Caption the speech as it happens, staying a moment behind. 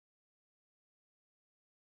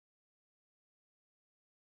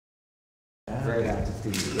Very nice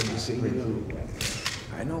to see you. Good to see you.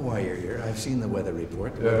 I know why you're here. I've seen the weather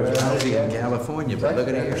report. The weather's lousy in California, but look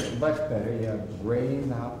at it here. Much better. Yeah,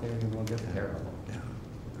 rain out there, just terrible. Yeah,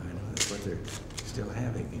 I know. That's what they're still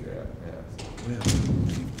having here. Yeah. Well,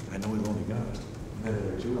 I know we've only got a minute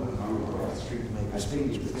or two on our street to make a I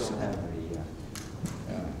think speech, you but still have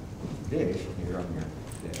the dish here on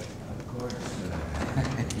your desk. of course.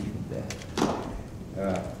 You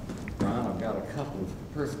bet. Ron, I've got a couple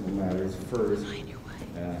of personal matters. First,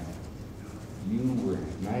 you were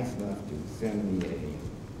nice enough to send me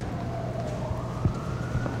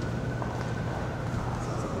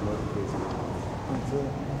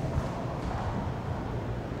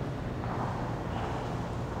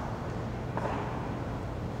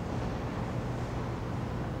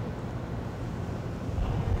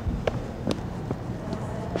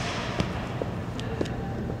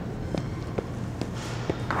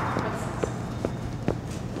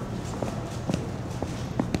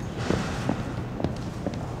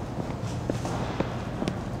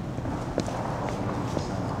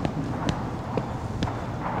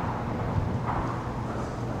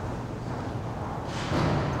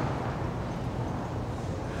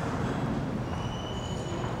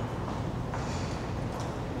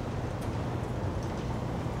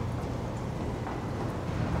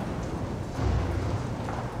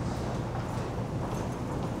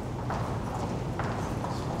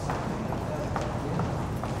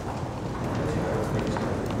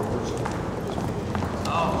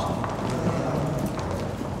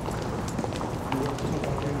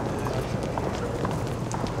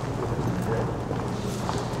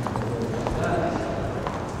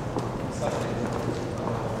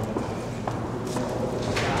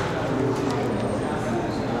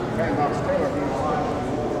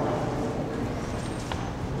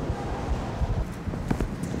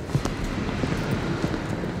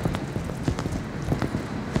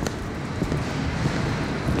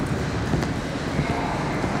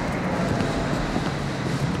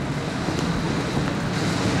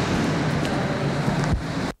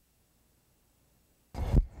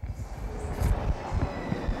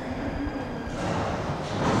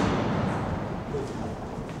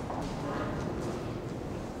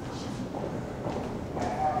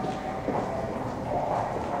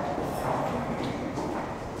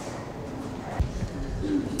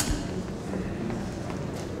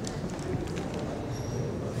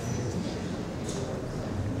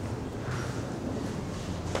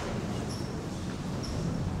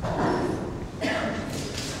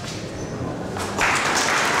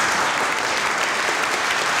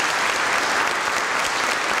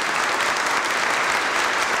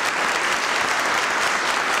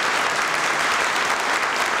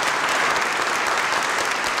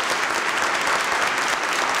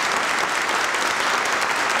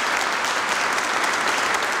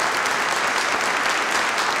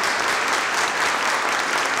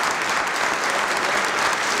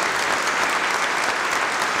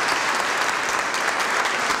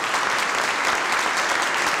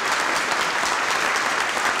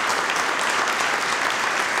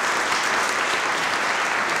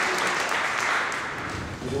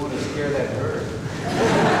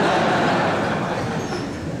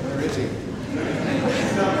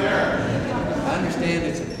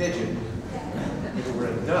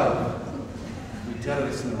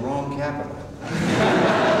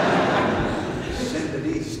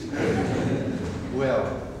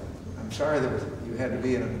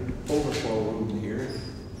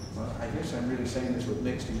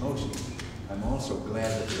I'm also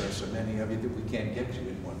glad that there are so many of you that we can't get you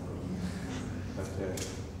in one room. But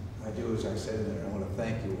I do, as I said in there, I want to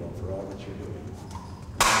thank you all for all that you're doing.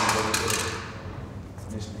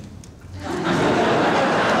 Miss me.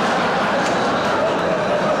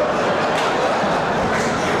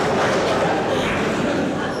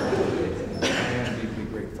 I am deeply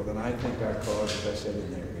grateful, and I think our cause, as I said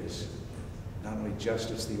in there, is not only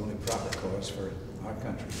just, it's the only proper cause for our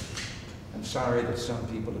country. I'm sorry that some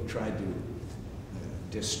people have tried to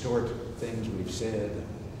distort things we've said,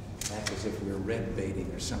 act as if we're red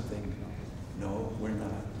baiting or something. No, we're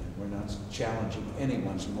not. We're not challenging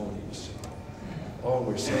anyone's motives. All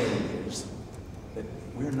we're saying is that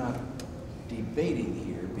we're not debating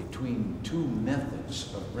here between two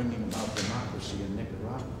methods of bringing about democracy in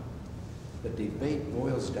Nicaragua. The debate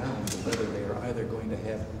boils down to whether they are either going to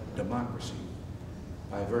have democracy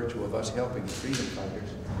by virtue of us helping the freedom fighters,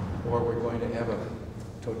 or we're going to have a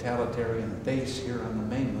totalitarian base here on the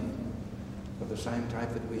mainland of the same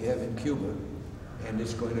type that we have in Cuba, and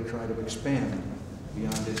it's going to try to expand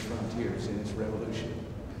beyond its frontiers in its revolution.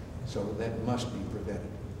 So that must be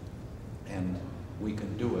prevented. And we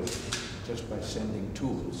can do it just by sending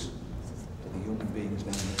tools to the human beings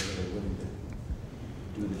down there that are willing to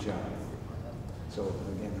do the job. So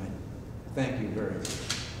again, I thank you very much.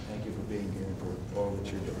 Thank you for being here and for all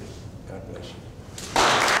that you're doing. God bless you.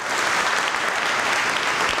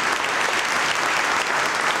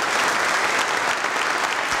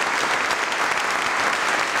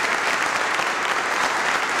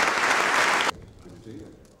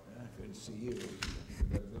 Good to see you.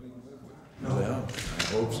 Well, I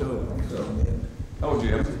hope so. Oh,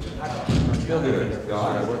 Jim. Still good. Good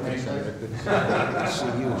to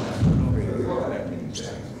see you.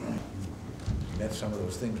 Met some of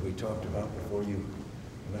those things we talked about before you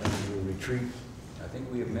went on your retreat. I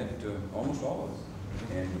think we have met almost all of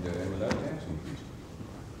them, and without tax increase.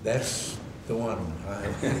 That's the one I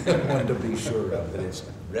want to be sure of, that it's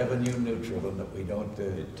revenue neutral and that we don't...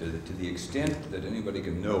 To the extent that anybody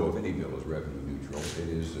can know if any bill is revenue neutral, it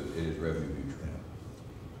is revenue neutral.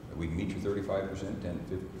 Yeah. We can meet your 35%, 10,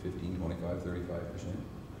 15, 25, 35%.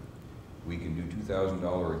 We can do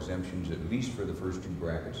 $2,000 exemptions at least for the first two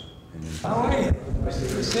brackets. How are you? Good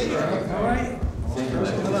to see you. How are you?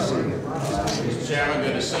 Hello. Mr. Chairman,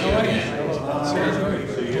 good to see you again.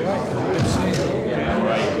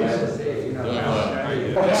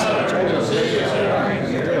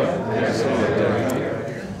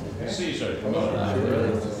 Caesar.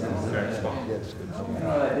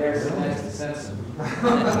 There's nice to Simpson.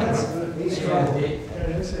 It's got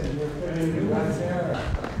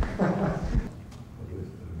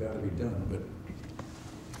to be done, but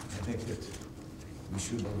I think that we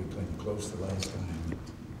should have been close the last time.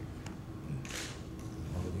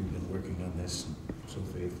 All of you have been working on this so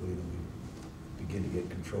faithfully that we begin to get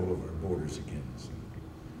control of our borders again. So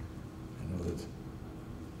I know that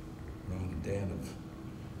Ron and Dan have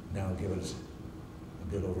now given us a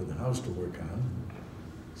bit over the House to work on.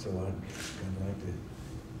 So I'd kind of like to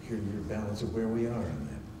hear your balance of where we are on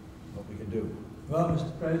that, what we can do. Well,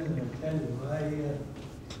 Mr. President, I'll tell you,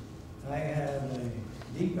 I have a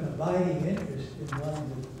deep and abiding interest in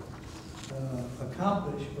wanting to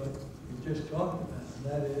accomplish what we just talked about, and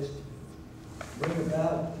that is to bring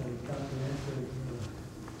about a comprehensive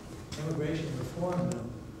immigration reform bill.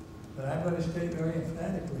 But I'm going to state very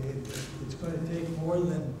emphatically, it's going to take more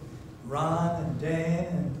than Ron and Dan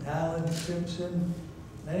and Alan Simpson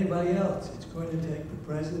and anybody else. It's going to take the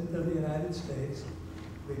President of the United States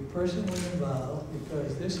to be personally involved,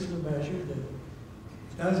 because this is a measure that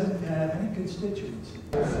doesn't have any constituents.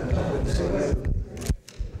 Come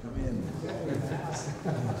in.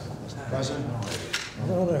 President.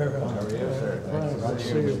 Hello there. How are you, sir? Glad to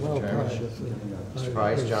see you. Well, Mr.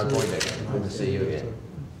 Price, John Boydick. Good to see you again.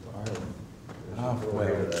 Well,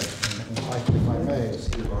 If I may,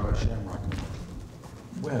 Steve Shamrock.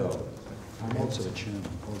 well, I'm also the chairman,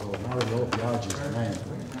 although Mario Biaggi is the man.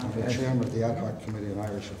 I'm the chairman of the ad hoc committee on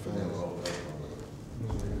Irish affairs.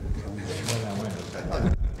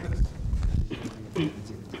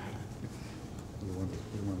 We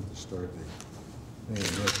wanted to start the...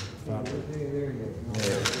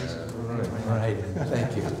 right,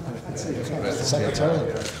 thank you.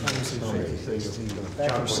 Secretary.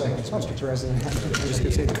 Back for seconds, Mr. President. There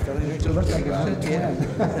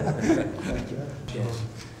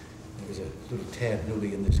was a little tad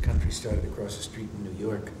newly in this country started across the street in New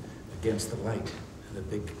York against the light. And the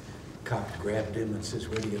big cop grabbed him and says,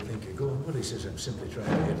 "Where do you think you're going?" Well, he says, "I'm simply trying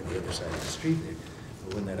to get to the other side of the street there."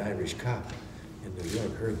 But when that Irish cop in New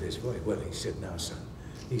York heard this voice, well, he said, "Now, son,"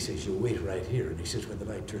 he says, "you'll wait right here." And he says, "When the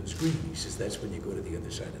light turns green," he says, "that's when you go to the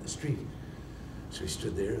other side of the street." So he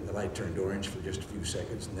stood there, and the light turned orange for just a few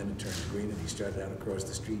seconds, and then it turned green, and he started out across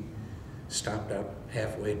the street, stopped out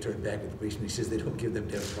halfway, turned back to the policeman. He says, "They don't give them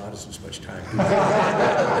damn Protestants much time."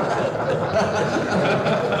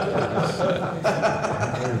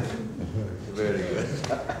 Very good.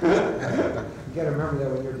 You gotta remember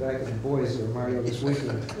that when you're back in Boise or Mario this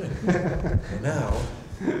weekend. Now,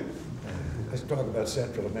 let's talk about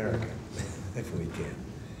Central America, if we can.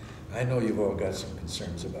 I know you've all got some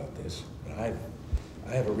concerns about this, but I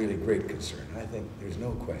have a really great concern. I think there's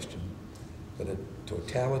no question that a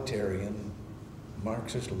totalitarian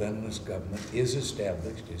Marxist-Leninist government is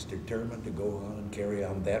established, is determined to go on and carry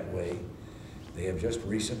on that way. They have just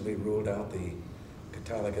recently ruled out the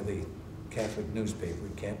Catholic newspaper.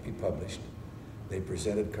 It can't be published. They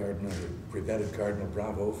prevented Cardinal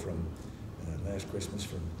Bravo from last Christmas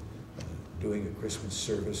from doing a Christmas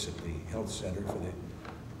service at the health center for the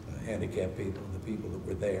handicapped people, the people that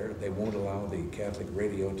were there. They won't allow the Catholic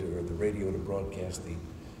radio to broadcast the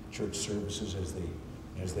church services as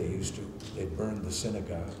they used to. They burned the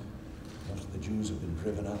synagogue. Most of the Jews have been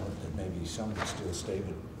driven out. There may be some that still stay,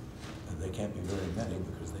 but They can't be very many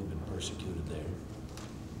because they've been persecuted there.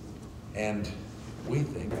 And we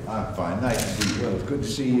think. I'm fine, nice to see you. Well, it's good to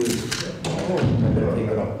see you.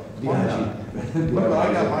 Well,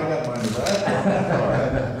 I got mine in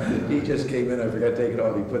the He just came in, I forgot to take it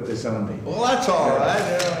off, he put this on me. Well, that's all right,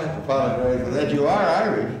 I don't have to apologize for that. You are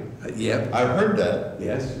Irish. Yep. I've heard that.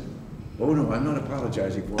 Yes. Oh, no, I'm not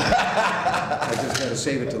apologizing for it. I just got to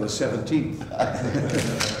save it till the 17th.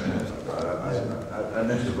 I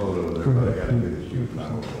missed the vote over there, but I gotta get it shoot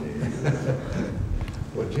now.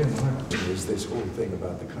 Well, Jim, is this whole thing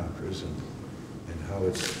about the Contras and how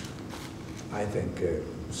it's, I think,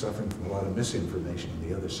 suffering from a lot of misinformation on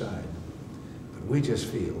the other side. But we just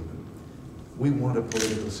feel we want a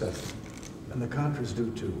political settlement, and the Contras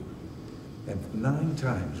do too. And 9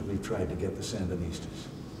 times we've tried to get the Sandinistas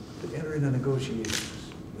to enter into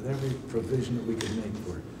negotiations with every provision that we could make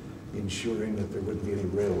for ensuring that there wouldn't be any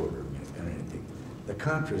railroad or anything. The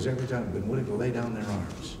Contras, every time, have been willing to lay down their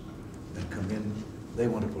arms and come in. They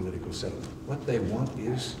want a political settlement. What they want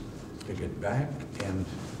is to get back and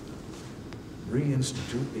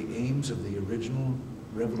reinstitute the aims of the original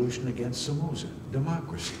revolution against Somoza,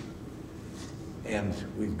 democracy. And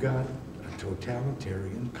we've got a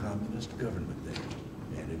totalitarian communist government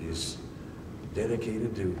there, and it is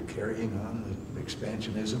dedicated to carrying on the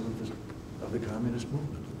expansionism of the communist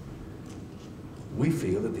movement. We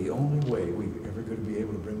feel that the only way we're ever going to be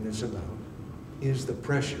able to bring this about is the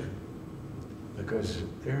pressure, because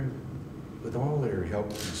they're, with all their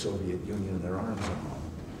help from the Soviet Union and their arms and all,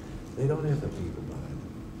 they don't have the people behind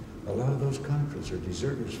them. A lot of those Contras are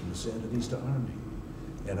deserters from the Sandinista army,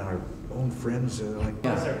 and our own friends are like,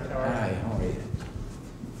 hi, how are you?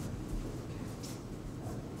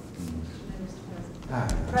 Hi.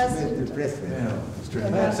 President. Mr. President. Well, Mr. What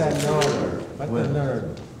Ambassador. What Well, an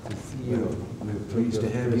honor to see you. We're pleased to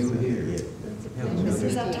have you here. And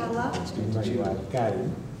Mrs. Atala. You are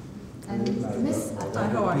Karen. And Miss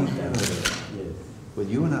Atala. Well,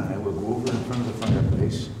 you and I will go over in front of the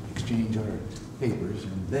fireplace, exchange our papers,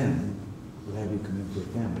 and then we'll have you come in for a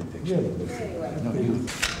family picture. Very well. No, you.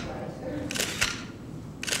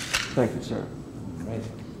 Thank you, sir. All right.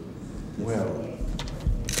 Well,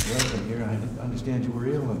 welcome here. I understand you were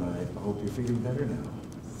ill, and I hope you're feeling better now.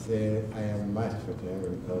 Say, I am much better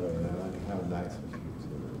recovering now, and how nice of you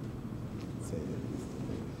to say that.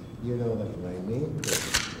 You know that my main purpose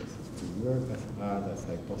is to work as hard as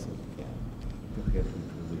I possibly can to help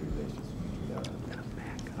improve the relations between us.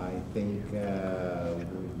 I think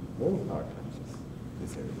we both our countries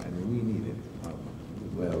deserve, and we need it.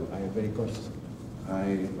 Well, I am very conscious of that.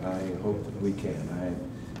 I hope that we can.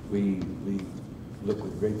 We look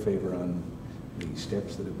with great favor on the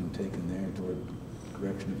steps that have been taken there toward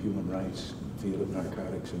correction of human rights, field of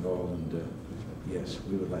narcotics and all, and yes,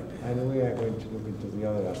 we would like to have. And we are going to look into the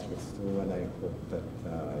other aspects too, and I hope that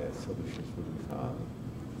solutions will be found.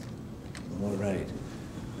 All right.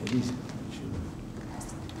 Ladies,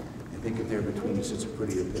 I think if they're between us, it's a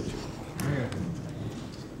prettier picture.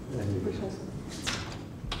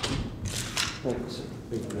 Thanks.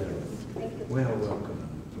 Well, welcome.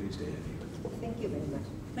 Pleased to have you. Thank you very much.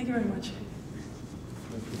 Thank you very much.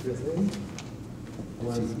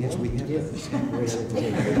 Yes, we have. Yes.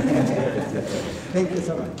 Thank you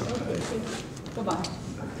so much. Bye-bye.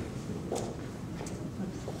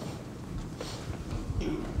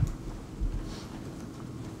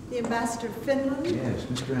 The Ambassador of Finland Yes,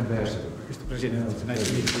 Mr. Ambassador. Mr. President, it's nice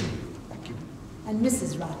to meet you. and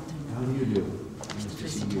Mrs. Rodino. How do you do? Nice to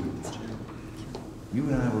see you. You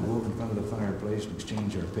and I will go over in front of the fireplace and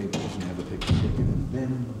exchange our papers and have a picture taken, and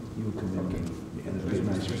then you'll come in and it'll be a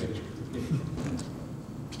nice picture.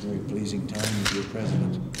 Very pleasing time with your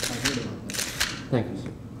president. Thank you,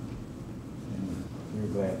 sir. And we're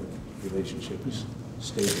glad that the relationship is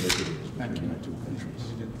stable as it is between our two countries.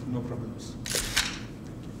 No problems.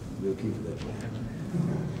 We'll keep it that way.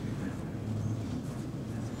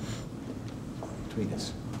 Between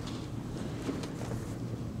us.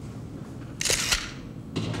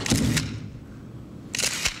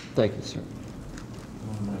 Thank you, sir.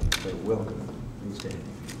 All right, so welcome. Please stay. Thank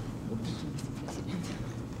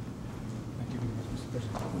you very much, Mr.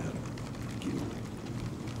 President. Well, thank you.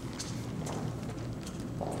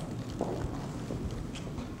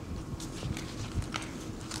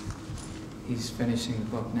 He's finishing the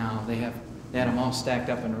book now. They had them all stacked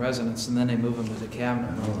up in residence, and then they move them to the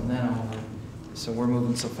cabinet, and then all. So we're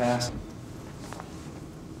moving so fast.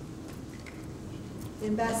 The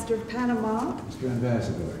Ambassador of Panama. Mr.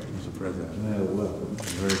 Ambassador. Mr. President. Well, welcome. I'm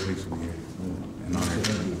very pleased to be here. And honored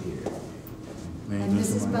to be here. And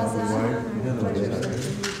Mrs. Bazaar. Hello,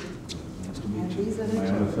 Nice to meet These are the My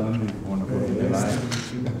other children. son is born Very in July. nice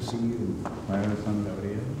to meet you. See you. My other son,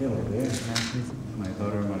 Gabriel. Hello there. My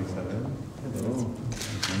daughter, Marisabel. Hello.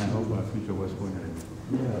 And I hope our future West Pointer.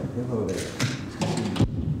 Yeah, hello there.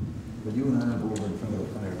 But you and I will go over in front of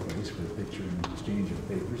the fireplace for a picture and exchange of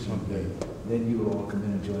papers. Okay. Then you will all come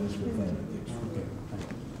in and join us for the family picture. Okay.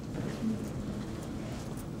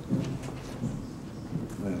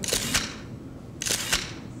 Well,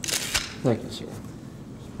 Thank you, sir.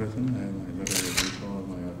 Mr. President, I have my letter of recall of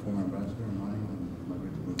my former ambassador, mine, and my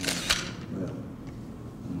grateful well,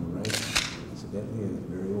 all right. Incidentally, a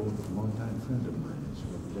very old, long-time friend of mine is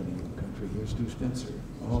representing the country here, Stu Spencer.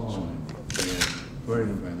 Oh, yeah. Very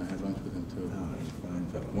good man. I had lunch with him too. Oh, he's a fine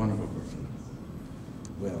fellow. Wonderful person.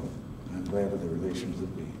 Well, I'm glad of the relations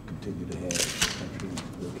that we continue to have with the country, and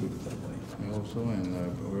we'll keep it that way. We also, and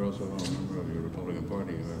we're also a member of your Republican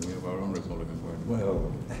Party, or we have our own Republican Party.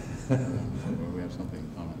 Well, where we have something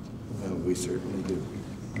in common. well, we certainly do.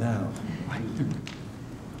 Now,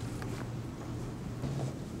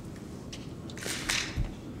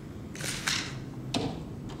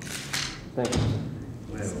 Thank you.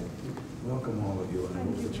 well, welcome all of you, and I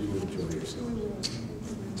hope that you enjoy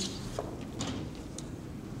yourselves.